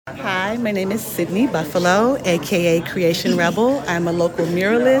Hi, my name is Sydney Buffalow, aka Creation Rebel. I'm a local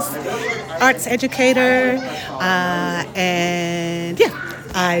muralist, arts educator, and yeah,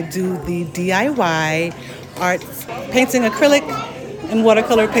 I do the DIY arts, painting acrylic and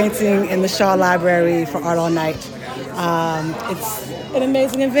watercolor painting in the Shaw Library for Art All Night. It's an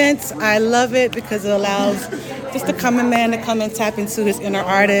amazing event. I love it because it allows just the common man to come and tap into his inner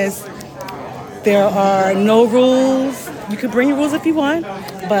artist. There are no rules. You can bring your rules if you want,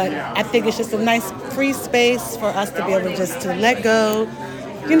 but I think it's just a nice free space for us to be able just to let go,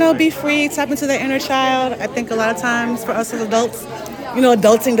 be free, tap into their inner child. I think a lot of times for us as adults,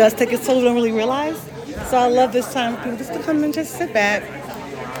 adulting does take its toll, we don't really realize. So I love this time for people just to come and just sit back,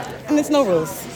 and there's no rules.